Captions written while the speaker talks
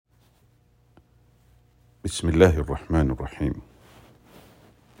بسم الله الرحمن الرحيم.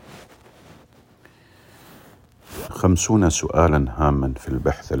 50 سؤالا هاما في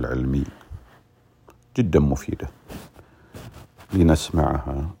البحث العلمي جدا مفيدة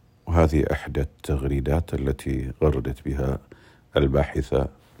لنسمعها، وهذه إحدى التغريدات التي غردت بها الباحثة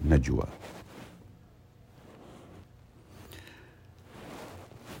نجوى.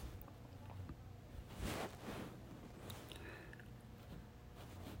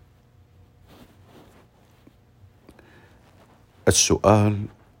 السؤال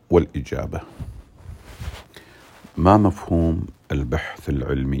والإجابة: ما مفهوم البحث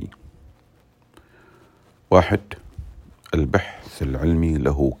العلمي؟ 1. البحث العلمي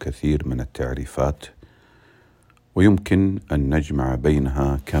له كثير من التعريفات، ويمكن أن نجمع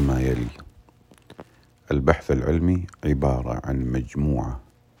بينها كما يلي: البحث العلمي عبارة عن مجموعة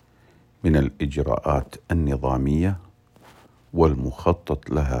من الإجراءات النظامية والمخطط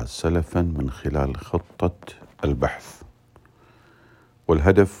لها سلفا من خلال خطة البحث،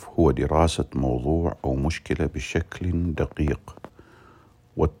 والهدف هو دراسة موضوع أو مشكلة بشكل دقيق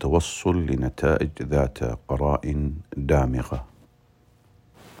والتوصل لنتائج ذات قرائن دامغة.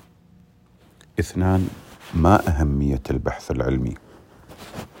 2. ما أهمية البحث العلمي؟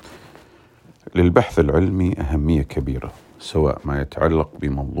 للبحث العلمي أهمية كبيرة، سواء ما يتعلق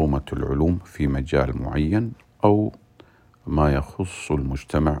بمنظومة العلوم في مجال معين أو ما يخص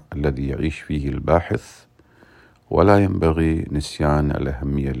المجتمع الذي يعيش فيه الباحث، ولا ينبغي نسيان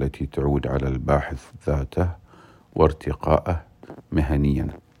الأهمية التي تعود على الباحث ذاته وارتقائه مهنيا.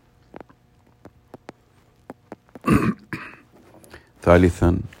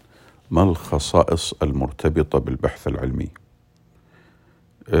 3. ما الخصائص المرتبطة بالبحث العلمي؟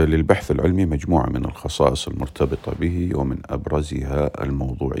 للبحث العلمي مجموعة من الخصائص المرتبطة به، ومن أبرزها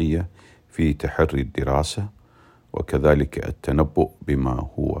الموضوعية في تحري الدراسة، وكذلك التنبؤ بما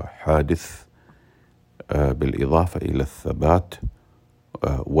هو حادث، بالإضافة إلى الثبات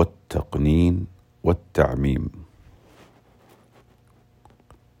والتقنين والتعميم.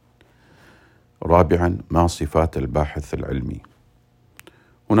 4. ما صفات الباحث العلمي؟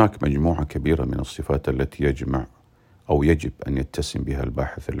 هناك مجموعة كبيرة من الصفات التي يجب أن يتسم بها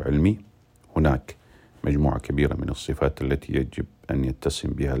الباحث العلمي. هناك مجموعة كبيرة من الصفات التي يجب أن يتسم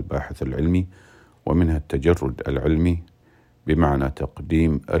بها الباحث العلمي، ومنها التجرد العلمي بمعنى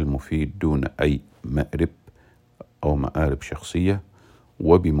تقديم المفيد دون أي مأرب أو مآرب شخصية،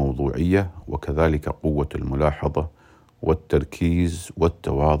 وبموضوعية، وكذلك قوة الملاحظة والتركيز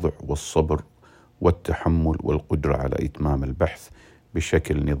والتواضع والصبر والتحمل والقدرة على إتمام البحث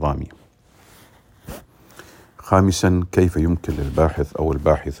بشكل نظامي. 5. كيف يمكن للباحث أو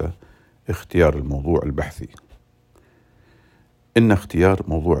الباحثة اختيار الموضوع البحثي؟ إن اختيار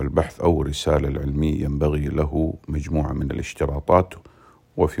موضوع البحث أو الرسالة العلمية ينبغي له مجموعة من الاشتراطات،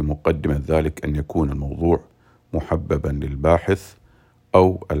 وفي مقدمة ذلك أن يكون الموضوع محببا للباحث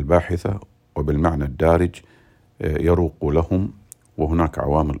أو الباحثة، وبالمعنى الدارج يروق لهم. وهناك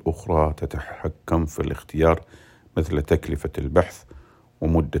عوامل أخرى تتحكم في الاختيار، مثل تكلفة البحث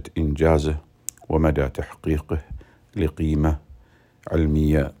ومدة إنجازه ومدى تحقيقه لقيمة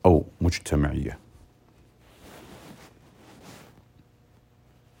علمية أو مجتمعية.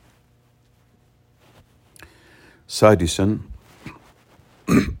 6.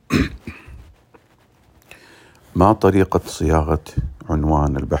 ما طريقة صياغة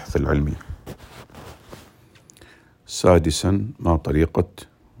عنوان البحث العلمي؟ 6. ما طريقة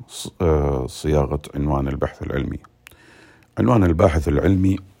صياغة عنوان البحث العلمي؟ عنوان الباحث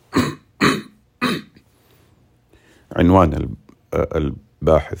العلمي عنوان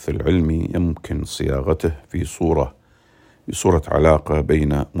الباحث العلمي يمكن صياغته في صورة علاقة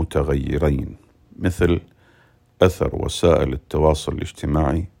بين متغيرين، مثل أثر وسائل التواصل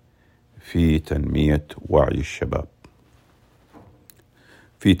الاجتماعي في تنمية وعي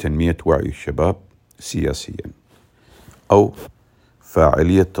الشباب سياسيا، أو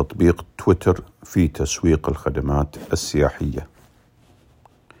فاعلية تطبيق تويتر في تسويق الخدمات السياحية.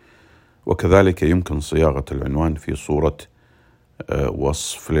 وكذلك يمكن صياغة العنوان في صورة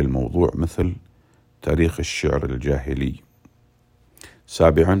وصف للموضوع، مثل تاريخ الشعر الجاهلي.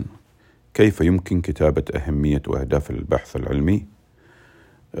 7. كيف يمكن كتابة أهمية وأهداف البحث العلمي؟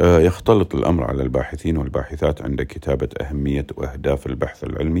 يختلط الأمر على الباحثين والباحثات عند كتابة أهمية وأهداف البحث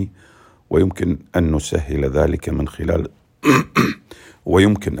العلمي، ويمكن أن نسهل ذلك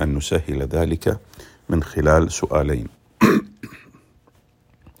من خلال سؤالين: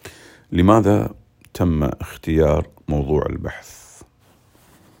 لماذا تم اختيار موضوع البحث؟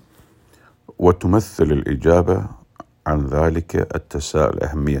 وتمثل الإجابة عن ذلك التساؤل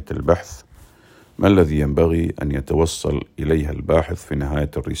أهمية البحث. ما الذي ينبغي أن يتوصل إليها الباحث في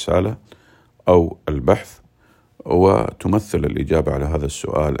نهاية الرسالة أو البحث، وتمثل الإجابة على هذا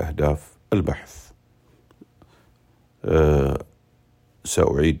السؤال أهداف البحث.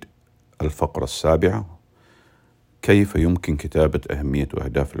 سأعيد الفقرة السابعة: كيف يمكن كتابة أهمية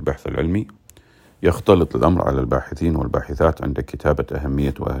وأهداف البحث العلمي؟ يختلط الأمر على الباحثين والباحثات عند كتابة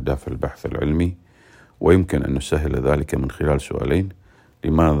أهمية وأهداف البحث العلمي، ويمكن أن نسهل ذلك من خلال سؤالين: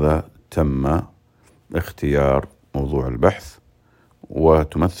 لماذا تم اختيار موضوع البحث؟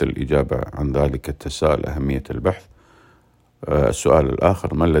 وتمثل الإجابة عن ذلك التساؤل أهمية البحث. السؤال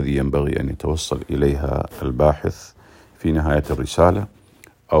الآخر: ما الذي ينبغي أن يتوصل إليها الباحث في نهاية الرسالة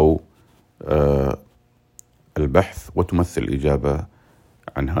أو البحث؟ وتمثل الإجابة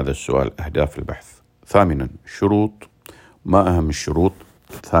عن هذا السؤال أهداف البحث. ثامنا: شروط. ما أهم الشروط؟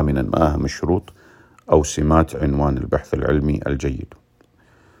 ثامنا: ما أهم الشروط أو سمات عنوان البحث العلمي الجيد؟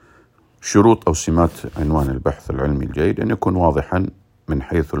 شروط أو سمات عنوان البحث العلمي الجيد: أن يكون واضحا من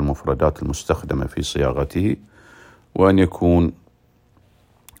حيث المفردات المستخدمة في صياغته، وأن يكون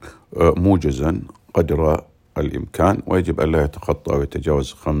موجزا قدر الإمكان، ويجب أن لا يتخطى أو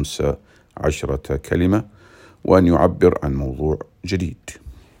يتجاوز 15 كلمة، وأن يعبر عن موضوع جديد،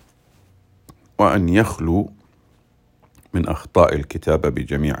 وأن يخلو من أخطاء الكتابة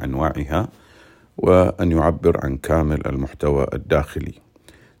بجميع أنواعها، وأن يعبر عن كامل المحتوى الداخلي.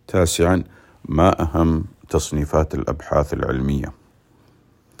 تاسعا: ما أهم تصنيفات الأبحاث العلمية؟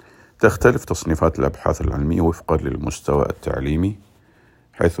 تختلف تصنيفات الأبحاث العلمية وفقا للمستوى التعليمي،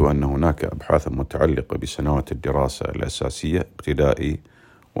 حيث أن هناك أبحاث متعلقة بسنوات الدراسة الأساسية ابتدائي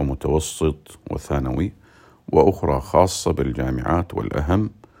ومتوسط وثانوي، وأخرى خاصة بالجامعات، والأهم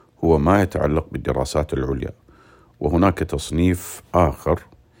هو ما يتعلق بالدراسات العليا. وهناك تصنيف آخر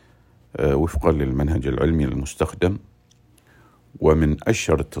وفقا للمنهج العلمي المستخدم، ومن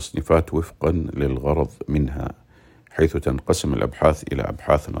أشهر التصنيفات وفقا للغرض منها، حيث تنقسم الأبحاث إلى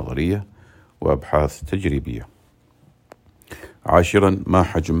أبحاث نظرية وأبحاث تجريبية. عاشرا: ما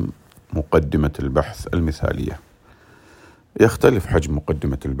حجم مقدمة البحث المثالية؟ يختلف حجم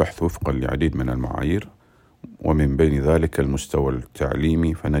مقدمة البحث وفقا لعديد من المعايير، ومن بين ذلك المستوى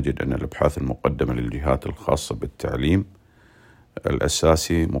التعليمي، فنجد أن الأبحاث المقدمة للجهات الخاصة بالتعليم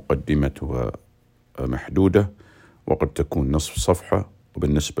الأساسي مقدمتها محدودة وقد تكون نصف صفحة،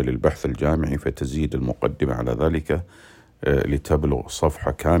 وبالنسبة للبحث الجامعي فتزيد المقدمة على ذلك لتبلغ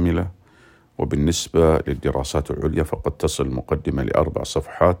صفحة كاملة، وبالنسبة للدراسات العليا فقد تصل المقدمة ل4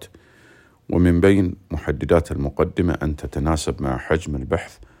 صفحات. ومن بين محددات المقدمة أن تتناسب مع حجم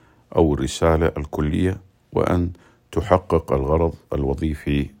البحث أو الرسالة الكلية، وأن تحقق الغرض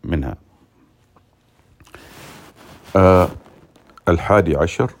الوظيفي منها.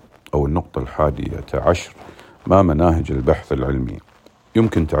 11 أو النقطة 11: ما مناهج البحث العلمي؟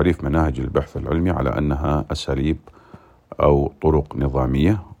 يمكن تعريف مناهج البحث العلمي على أنها أساليب أو طرق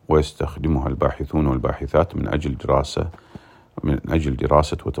نظامية ويستخدمها الباحثون والباحثات من أجل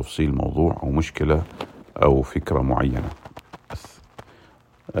دراسة وتفصيل موضوع أو مشكلة أو فكرة معينة.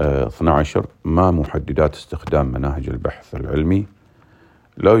 12: ما محددات استخدام مناهج البحث العلمي؟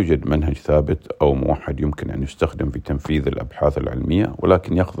 لا يوجد منهج ثابت أو موحد يمكن أن يستخدم في تنفيذ الأبحاث العلمية،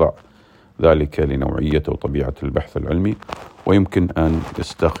 ولكن يخضع ذلك لنوعية وطبيعة البحث العلمي، ويمكن أن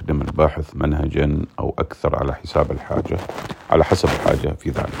يستخدم الباحث منهجا أو أكثر على حسب الحاجة في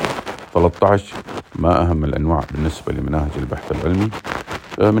ذلك. 13: ما أهم الأنواع بالنسبة لمناهج البحث العلمي؟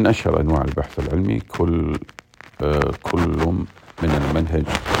 من أشهر أنواع البحث العلمي كل من المنهج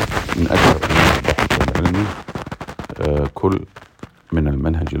من أشهر أنواع البحث العلمي كل من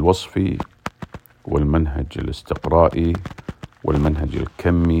المنهج الوصفي والمنهج الاستقرائي والمنهج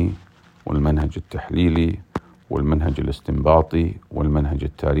الكمي والمنهج التحليلي والمنهج الاستنباطي والمنهج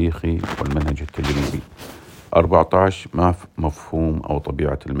التاريخي والمنهج التجريبي. 14: ما مفهوم أو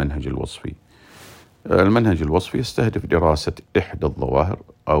طبيعة المنهج الوصفي؟ المنهج الوصفي يستهدف دراسة إحدى الظواهر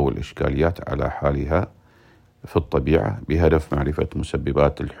أو الإشكاليات على حالها في الطبيعة بهدف معرفة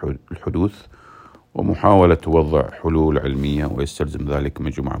مسببات الحدوث ومحاولة وضع حلول علمية، ويستلزم ذلك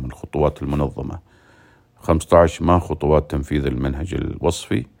مجموعة من الخطوات المنظمة. 15: ما خطوات تنفيذ المنهج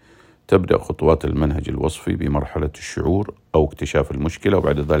الوصفي؟ تبدأ خطوات المنهج الوصفي بمرحلة الشعور أو اكتشاف المشكلة،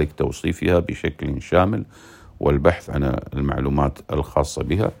 وبعد ذلك توصيفها بشكل شامل والبحث عن المعلومات الخاصة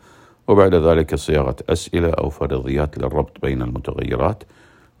بها، وبعد ذلك صياغة أسئلة أو فرضيات للربط بين المتغيرات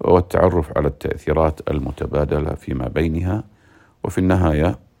والتعرف على التأثيرات المتبادلة فيما بينها، وفي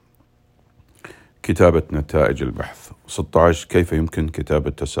النهاية كتابة نتائج البحث. 16: كيف يمكن كتابة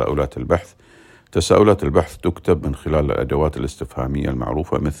تساؤلات البحث؟ تساؤلات البحث تكتب من خلال الأدوات الاستفهامية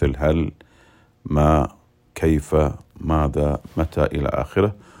المعروفة مثل هل، ما، كيف، ماذا، متى إلى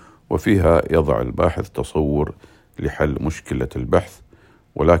آخره، وفيها يضع الباحث تصور لحل مشكلة البحث،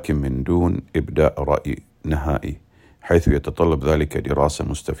 ولكن من دون إبداء رأي نهائي، حيث يتطلب ذلك دراسة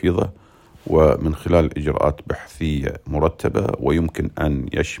مستفيضة ومن خلال إجراءات بحثية مرتبة، ويمكن أن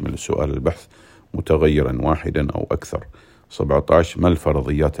يشمل سؤال البحث متغيرا واحدا أو أكثر. 17. ما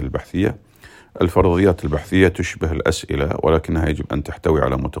الفرضيات البحثية؟ الفرضيات البحثية تشبه الأسئلة، ولكنها يجب أن تحتوي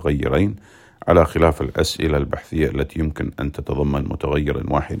على متغيرين، على خلاف الأسئلة البحثية التي يمكن أن تتضمن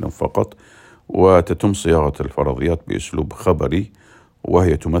متغير واحد فقط. وتتم صياغة الفرضيات بأسلوب خبري،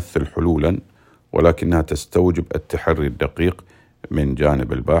 وهي تمثل حلولا، ولكنها تستوجب التحري الدقيق من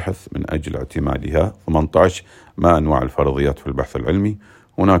جانب الباحث من أجل اعتمادها. 18. ما أنواع الفرضيات في البحث العلمي؟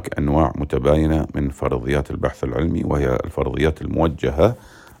 هناك أنواع متباينة من فرضيات البحث العلمي، وهي الفرضيات الموجهة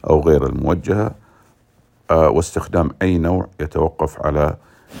أو غير الموجهة، واستخدام أي نوع يتوقف على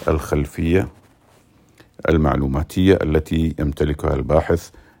الخلفية المعلوماتية التي يمتلكها الباحث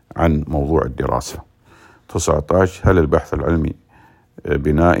عن موضوع الدراسة. 19. هل البحث العلمي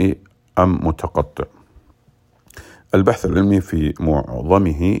بنائي أم متقطع؟ البحث العلمي في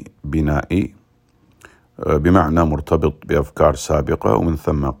معظمه بنائي، بمعنى مرتبط بأفكار سابقة، ومن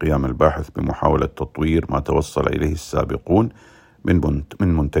ثم قيام الباحث بمحاولة تطوير ما توصل إليه السابقون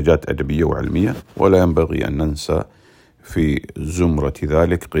من منتجات أدبية وعلمية. ولا ينبغي أن ننسى في زمرة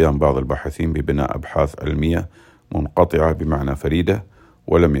ذلك قيام بعض الباحثين ببناء أبحاث علمية منقطعة بمعنى فريدة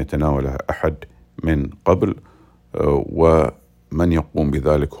ولم يتناولها أحد من قبل، ومن يقوم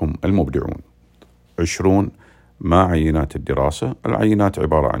بذلك هم المبدعون. 20. ما عينات الدراسة؟ العينات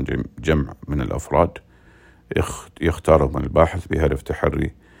عبارة عن جمع من الأفراد يختارهم الباحث بهدف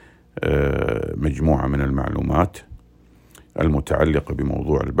تحري مجموعة من المعلومات المتعلقة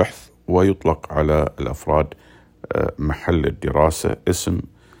بموضوع البحث، ويطلق على الأفراد محل الدراسة اسم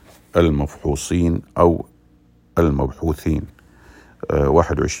المفحوصين أو المبحوثين.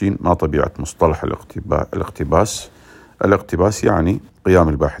 21. ما طبيعة مصطلح الاقتباس؟ الاقتباس يعني قيام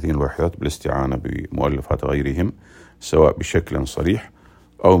الباحثين والباحثات بالاستعانة بمؤلفات غيرهم، سواء بشكل صريح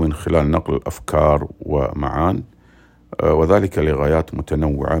أو من خلال نقل الأفكار ومعان، وذلك لغايات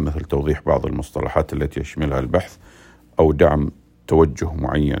متنوعة، مثل توضيح بعض المصطلحات التي يشملها البحث، أو دعم توجه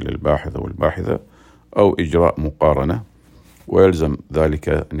معين للباحث أو الباحثة، أو إجراء مقارنة، ويلزم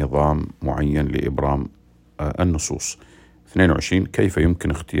ذلك نظام معين لإبرام النصوص. 22. كيف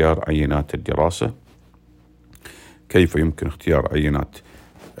يمكن اختيار عينات الدراسة؟ كيف يمكن اختيار عينات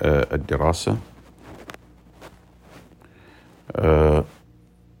الدراسة؟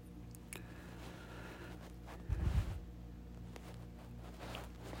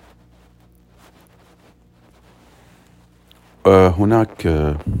 هناك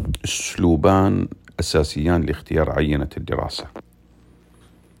أسلوبان أساسيان لاختيار عينة الدراسة.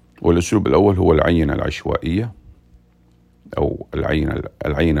 والأسلوب الأول هو العينة العشوائية أو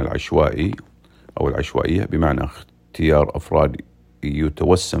العينة العشوائي أو العشوائية، بمعنى اختيار أفراد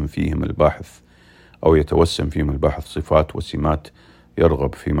يتوسم فيهم الباحث صفات وسمات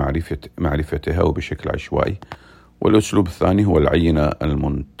يرغب في معرفتها وبشكل عشوائي. والأسلوب الثاني هو العينة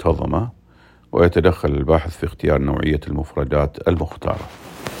المنتظمة، ويتدخل الباحث في اختيار نوعية المفردات المختارة.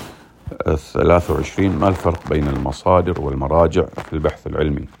 23. ما الفرق بين المصادر والمراجع في البحث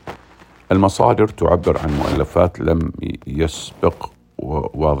العلمي؟ المصادر تعبر عن مؤلفات لم يسبق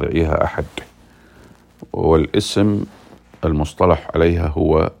واضعيها أحد، والاسم المصطلح عليها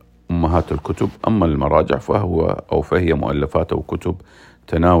هو أمهات الكتب. أما المراجع فهي مؤلفات أو كتب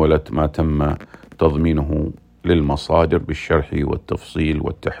تناولت ما تم تضمينه للمصادر بالشرح والتفصيل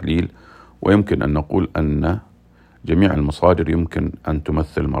والتحليل. ويمكن أن نقول أن جميع المصادر يمكن أن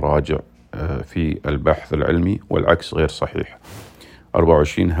تمثل مراجع في البحث العلمي، والعكس غير صحيح.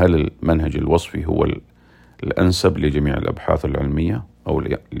 24. هل المنهج الوصفي هو الأنسب لجميع الأبحاث العلمية أو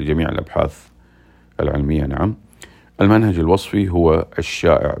لجميع الأبحاث العلمية؟ نعم، المنهج الوصفي هو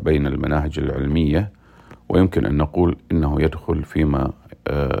الشائع بين المناهج العلمية، ويمكن أن نقول إنه يدخل فيما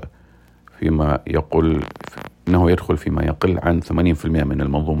يقل عن 80% من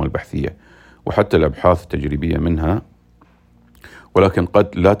المنظومة البحثية، وحتى الأبحاث التجريبية منها، ولكن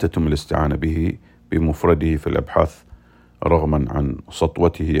قد لا تتم الاستعانة به بمفرده في الأبحاث رغما عن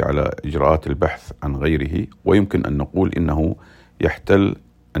سطوته على إجراءات البحث عن غيره. ويمكن أن نقول إنه يحتل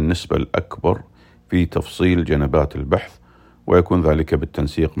النسبة الأكبر في تفصيل جنبات البحث، ويكون ذلك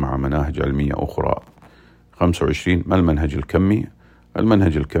بالتنسيق مع مناهج علمية أخرى. 25. ما المنهج الكمي؟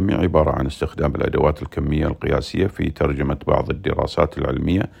 المنهج الكمي عبارة عن استخدام الأدوات الكمية القياسية في ترجمة بعض الدراسات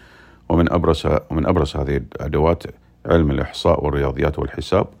العلمية، ومن أبرز هذه الأدوات علم الإحصاء والرياضيات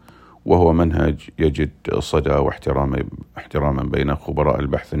والحساب، وهو منهج يجد صدى واحتراما بين خبراء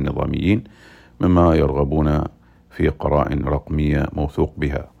البحث النظاميين، مما يرغبون في قرائن رقمية موثوق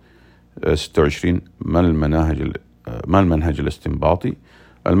بها. 26. ما المنهج الاستنباطي؟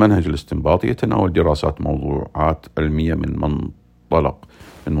 المنهج الاستنباطي يتناول دراسات موضوعات علمية من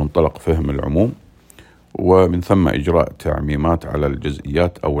منطلق فهم العموم، ومن ثم إجراء تعميمات على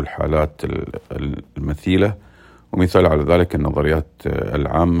الجزئيات أو الحالات المثيلة. ومثال على ذلك النظريات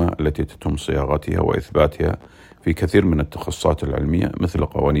العامة التي تتم صياغتها وإثباتها في كثير من التخصصات العلمية، مثل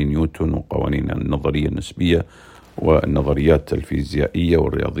قوانين نيوتن وقوانين النظرية النسبية والنظريات الفيزيائية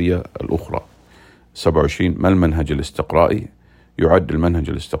والرياضية الأخرى. 27. ما المنهج الاستقرائي؟ يعد المنهج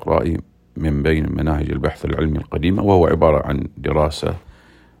الاستقرائي من بين مناهج البحث العلمي القديمة، وهو عبارة عن دراسة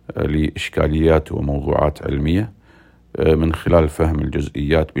لإشكاليات وموضوعات علمية من خلال فهم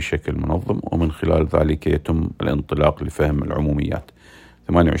الجزئيات بشكل منظم، ومن خلال ذلك يتم الانطلاق لفهم العموميات.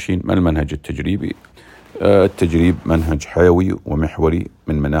 28. ما المنهج التجريبي؟ التجريب منهج حيوي ومحوري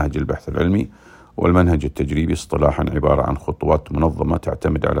من مناهج البحث العلمي، والمنهج التجريبي اصطلاحا عبارة عن خطوات منظمة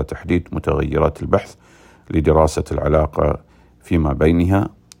تعتمد على تحديد متغيرات البحث لدراسة العلاقة فيما بينها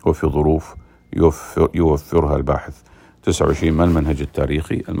وفي ظروف يوفرها الباحث. 29. ما المنهج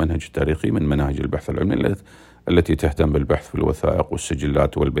التاريخي؟ المنهج التاريخي من مناهج البحث العلمي التي تهتم بالبحث في الوثائق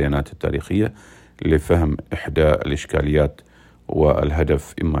والسجلات والبيانات التاريخية لفهم إحدى الإشكاليات،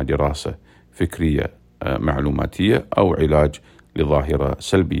 والهدف إما دراسة فكرية معلوماتية أو علاج لظاهرة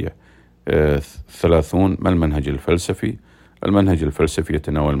سلبية. 30. ما المنهج الفلسفي؟ المنهج الفلسفي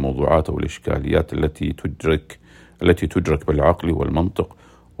يتناول الموضوعات أو الإشكاليات التي تدرك بالعقل والمنطق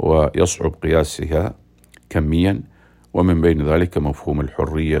ويصعب قياسها كميا، ومن بين ذلك مفهوم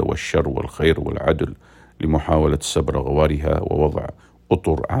الحرية والشر والخير والعدل، لمحاولة سبر غوارها ووضع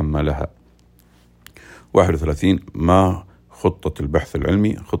أطر عامة لها. 31. ما خطة البحث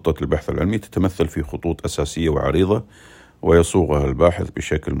العلمي؟ خطة البحث العلمي تتمثل في خطوط أساسية وعريضة ويصوغها الباحث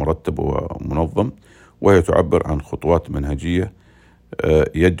بشكل مرتب ومنظم، وهي تعبر عن خطوات منهجية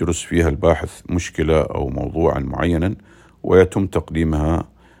يدرس فيها الباحث مشكلة أو موضوعا معينا، ويتم تقديمها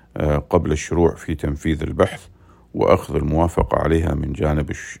قبل الشروع في تنفيذ البحث وأخذ الموافقة عليها من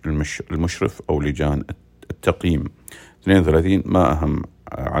جانب المشرف أو لجان التقييم. 32. ما أهم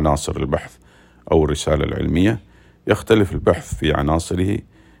عناصر البحث أو الرسالة العلمية؟ يختلف البحث في عناصره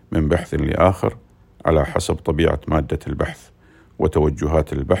من بحث لآخر على حسب طبيعة مادة البحث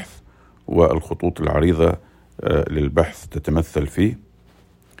وتوجهات البحث، والخطوط العريضة للبحث تتمثل في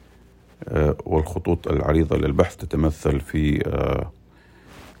والخطوط العريضة للبحث تتمثل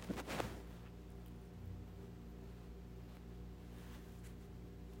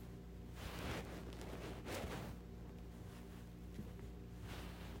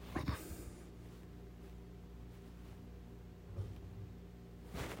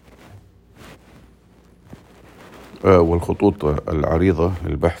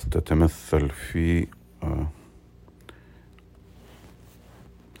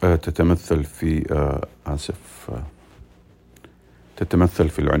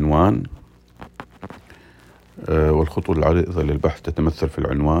في العنوان. والخطوط العريضة للبحث تتمثل في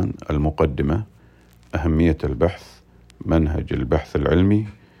العنوان، المقدمة، أهمية البحث، منهج البحث العلمي،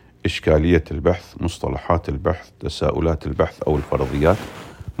 إشكالية البحث، مصطلحات البحث، تساؤلات البحث أو الفرضيات،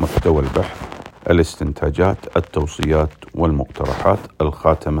 محتوى البحث، الاستنتاجات، التوصيات والمقترحات،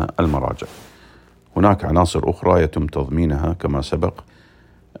 الخاتمة، المراجع. هناك عناصر أخرى يتم تضمينها كما سبق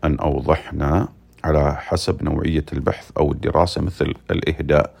أن أوضحنا على حسب نوعية البحث أو الدراسة، مثل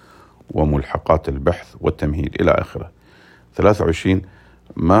الإهداء وملحقات البحث والتمهيد إلى آخره. 23.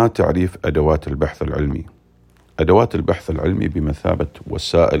 ما تعريف أدوات البحث العلمي؟ أدوات البحث العلمي بمثابة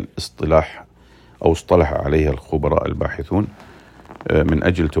وسائل اصطلح عليها الخبراء الباحثون من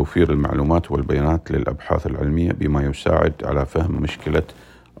أجل توفير المعلومات والبيانات للأبحاث العلمية بما يساعد على فهم مشكلة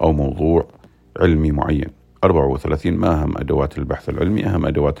أو موضوع علمي معين. 34. ما أهم أدوات البحث العلمي؟ أهم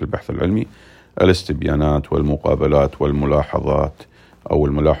أدوات البحث العلمي الاستبيانات والمقابلات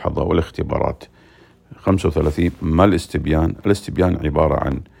والملاحظة والاختبارات. 35. ما الاستبيان؟ الاستبيان عبارة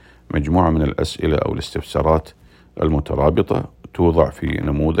عن مجموعة من الأسئلة أو الاستفسارات المترابطة توضع في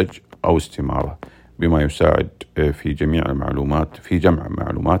نموذج أو استمارة بما يساعد في جمع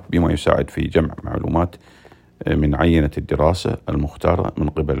معلومات بما يساعد في جمع معلومات من عينة الدراسة المختارة من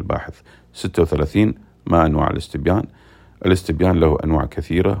قبل الباحث. 36. ما أنواع الاستبيان؟ الاستبيان له أنواع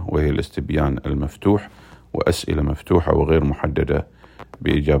كثيرة، وهي الاستبيان المفتوح وأسئلة مفتوحة وغير محددة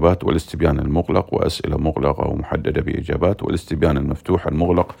بإجابات، والاستبيان المغلق وأسئلة مغلقة ومحددة بإجابات، والاستبيان المفتوح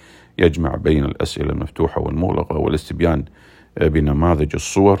المغلق يجمع بين الأسئلة المفتوحة والمغلقة، والاستبيان بنماذج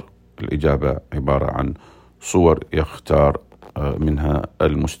الصور، الإجابة عبارة عن صور يختار منها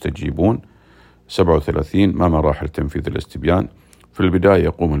المستجيبون. 37. ما مراحل تنفيذ الاستبيان؟ في البداية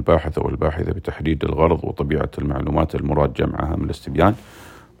يقوم الباحث أو الباحثة بتحديد الغرض وطبيعة المعلومات المراد جمعها من الاستبيان،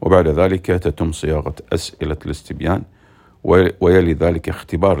 وبعد ذلك تتم صياغة أسئلة الاستبيان، ويلي ذلك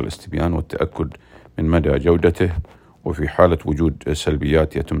اختبار الاستبيان والتأكد من مدى جودته، وفي حالة وجود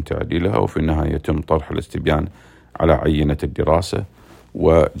سلبيات يتم تعديلها، وفي النهاية يتم طرح الاستبيان على عينة الدراسة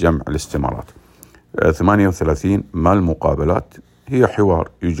وجمع الاستمارات. 38 ما المقابلات؟ هي حوار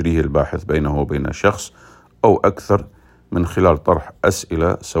يجريه الباحث بينه وبين شخص أو أكثر من خلال طرح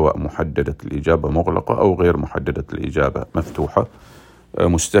أسئلة سواء محددة الإجابة مغلقة أو غير محددة الإجابة مفتوحة،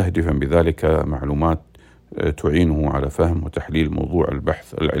 مستهدفا بذلك معلومات تعينه على فهم وتحليل موضوع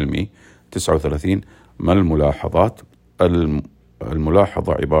البحث العلمي. 39 ما الملاحظات؟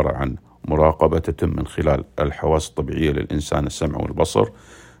 الملاحظة عبارة عن مراقبة تتم من خلال الحواس الطبيعية للإنسان، السمع والبصر،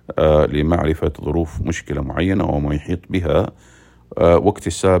 لمعرفة ظروف مشكلة معينة وما يحيط بها،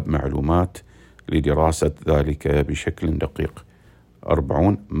 واكتساب معلومات لدراسة ذلك بشكل دقيق.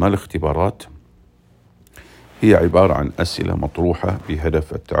 40 ما الاختبارات؟ هي عبارة عن أسئلة مطروحة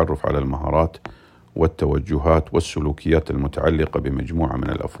بهدف التعرف على المهارات والتوجهات والسلوكيات المتعلقة بمجموعة من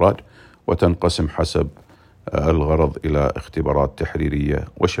الأفراد، وتنقسم حسب الغرض إلى اختبارات تحريرية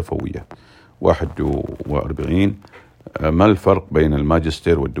وشفوية. 41 ما الفرق بين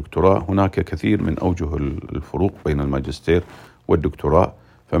الماجستير والدكتوراه؟ هناك كثير من أوجه الفروق بين الماجستير والدكتوراه،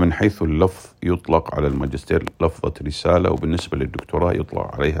 فمن حيث اللفظ يطلق على الماجستير لفظة رسالة، وبالنسبة للدكتوراه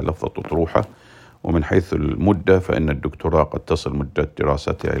يطلق عليها لفظة أطروحة. ومن حيث المدة فإن الدكتوراه قد تصل مدة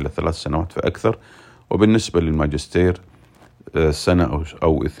دراستها إلى 3 سنوات فأكثر، وبالنسبة للماجستير سنة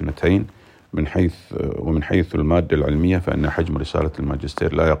أو 2. ومن حيث المادة العلمية فإن حجم رسالة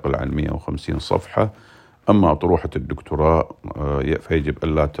الماجستير لا يقل عن 150 صفحة، أما أطروحة الدكتوراه فيجب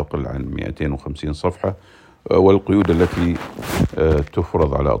ألا تقل عن 250 صفحة، والقيود التي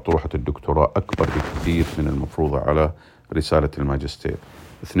تفرض على أطروحة الدكتوراه أكبر بكثير من المفروضة على رسالة الماجستير.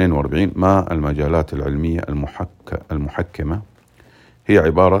 42 ما المجالات العلمية المحكمة؟ هي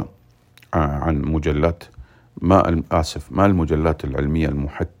عبارة عن مجلات ما المجلات العلمية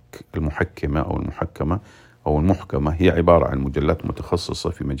المحكمة أو المحكمة؟ هي عبارة عن مجلات متخصصة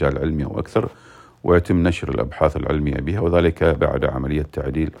في مجال علمي أو أكثر، ويتم نشر الأبحاث العلمية بها، وذلك بعد عملية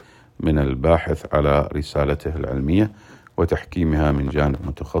تعديل من الباحث على رسالته العلمية وتحكيمها من جانب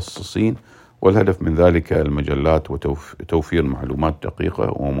متخصصين، والهدف من ذلك المجلات وتوفير معلومات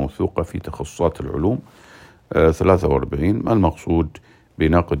دقيقة وموثوقة في تخصصات العلوم. 43 ما المقصود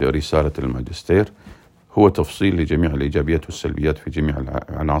بنقد رسالة الماجستير؟ هو تفصيل لجميع الإيجابيات والسلبيات في جميع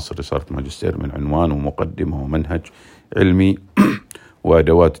عناصر رسالة الماجستير، من عنوان ومقدمة ومنهج علمي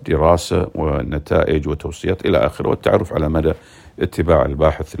وأدوات دراسة ونتائج وتوصيات إلى آخره، والتعرف على مدى اتباع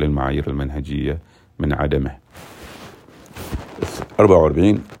الباحث للمعايير المنهجية من عدمه.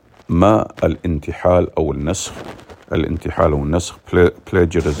 44 ما الانتحال أو النسخ؟ الانتحال أو النسخ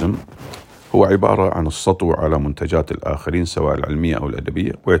plagiarism هو عبارة عن السطو على منتجات الآخرين سواء العلمية أو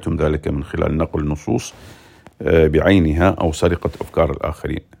الأدبية، ويتم ذلك من خلال نقل نصوص بعينها أو سرقة أفكار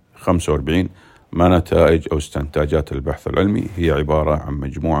الآخرين. 45 ما نتائج أو استنتاجات البحث العلمي؟ هي عبارة عن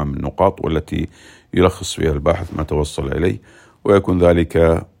مجموعة من النقاط والتي يلخص فيها الباحث ما توصل إليه، ويكون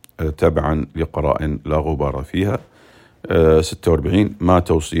ذلك تبعا لقرائن لا غبار فيها. 46 ما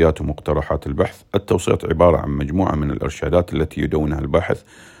توصيات ومقترحات البحث؟ التوصيات عبارة عن مجموعة من الإرشادات التي يدونها الباحث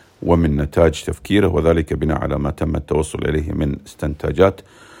ومن نتاج تفكيره، وذلك بناء على ما تم التوصل إليه من استنتاجات.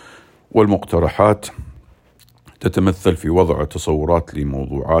 والمقترحات تتمثل في وضع تصورات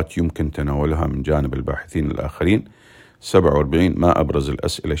لموضوعات يمكن تناولها من جانب الباحثين الآخرين. 47 ما أبرز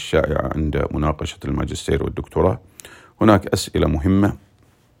الأسئلة الشائعة عند مناقشة الماجستير والدكتوراه؟ هناك أسئلة مهمة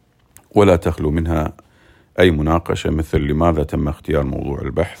ولا تخلو منها أي مناقشة، مثل لماذا تم اختيار موضوع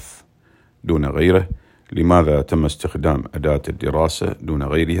البحث دون غيره؟ لماذا تم استخدام أداة الدراسة دون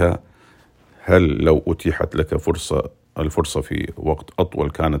غيرها؟ هل لو أتيحت لك الفرصة في وقت أطول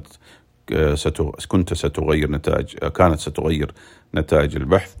كانت ستغير نتائج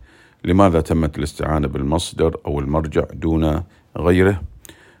البحث؟ لماذا تمت الاستعانة بالمصدر أو المرجع دون غيره؟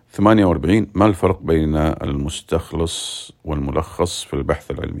 48 ما الفرق بين المستخلص والملخص في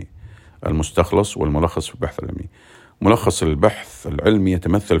البحث العلمي؟ المستخلص والملخص في البحث العلمي: ملخص البحث العلمي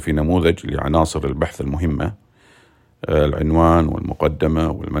يتمثل في نموذج لعناصر البحث المهمة، العنوان والمقدمة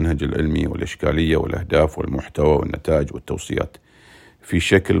والمنهج العلمي والإشكالية والأهداف والمحتوى والنتائج والتوصيات في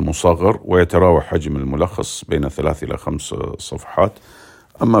شكل مصغر، ويتراوح حجم الملخص بين 3 إلى 5 صفحات.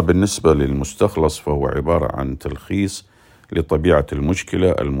 أما بالنسبة للمستخلص فهو عبارة عن تلخيص لطبيعة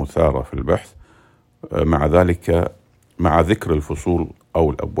المشكلة المثارة في البحث، مع ذكر الفصول أو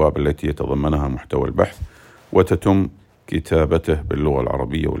الأبواب التي يتضمنها محتوى البحث، وتتم كتابته باللغة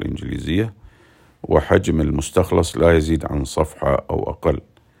العربية والإنجليزية، وحجم المستخلص لا يزيد عن صفحة أو أقل.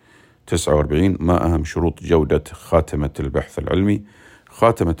 49 ما أهم شروط جودة خاتمة البحث العلمي؟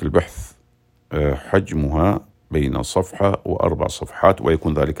 خاتمة البحث حجمها بين صفحة و4 صفحات،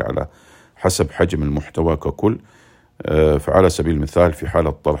 ويكون ذلك على حسب حجم المحتوى ككل. فعلى سبيل المثال في حالة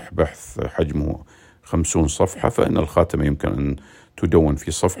طرح بحث حجمه 50 صفحة فإن الخاتمة يمكن أن تدون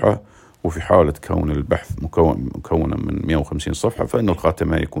في صفحة، وفي حالة كون البحث مكونا من 150 صفحة فإن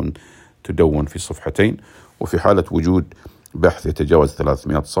الخاتمة يكون تدون في صفحتين، وفي حالة وجود بحث يتجاوز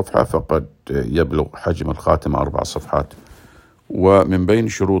 300 صفحة فقد يبلغ حجم الخاتمة 4 صفحات. ومن بين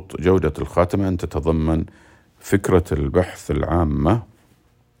شروط جودة الخاتمة أن تتضمن فكرة البحث العامة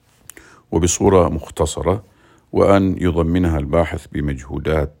وبصورة مختصرة، وأن يضمنها الباحث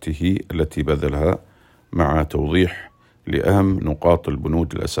بمجهوداته التي بذلها مع توضيح لأهم نقاط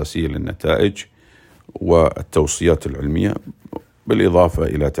البنود الأساسية للنتائج والتوصيات العلمية، بالإضافة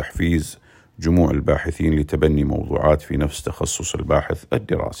إلى تحفيز جموع الباحثين لتبني موضوعات في نفس تخصص الباحث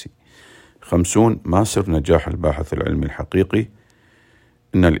الدراسي. 50 ما سر نجاح الباحث العلمي الحقيقي؟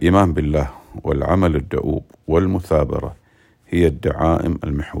 إن الإيمان بالله والعمل الدؤوب والمثابرة هي الدعائم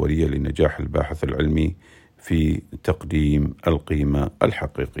المحورية لنجاح الباحث العلمي في تقديم القيمة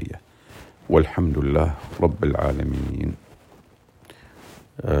الحقيقية، والحمد لله رب العالمين.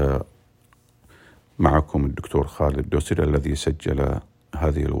 معكم الدكتور خالد الدوسري الذي سجل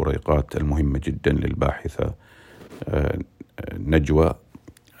هذه الوريقات المهمة جدا للباحثة نجوى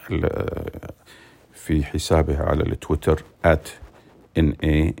في حسابها على التويتر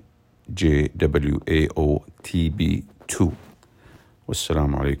 @NAJWAOTB2.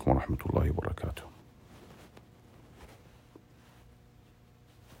 والسلام عليكم ورحمة الله وبركاته.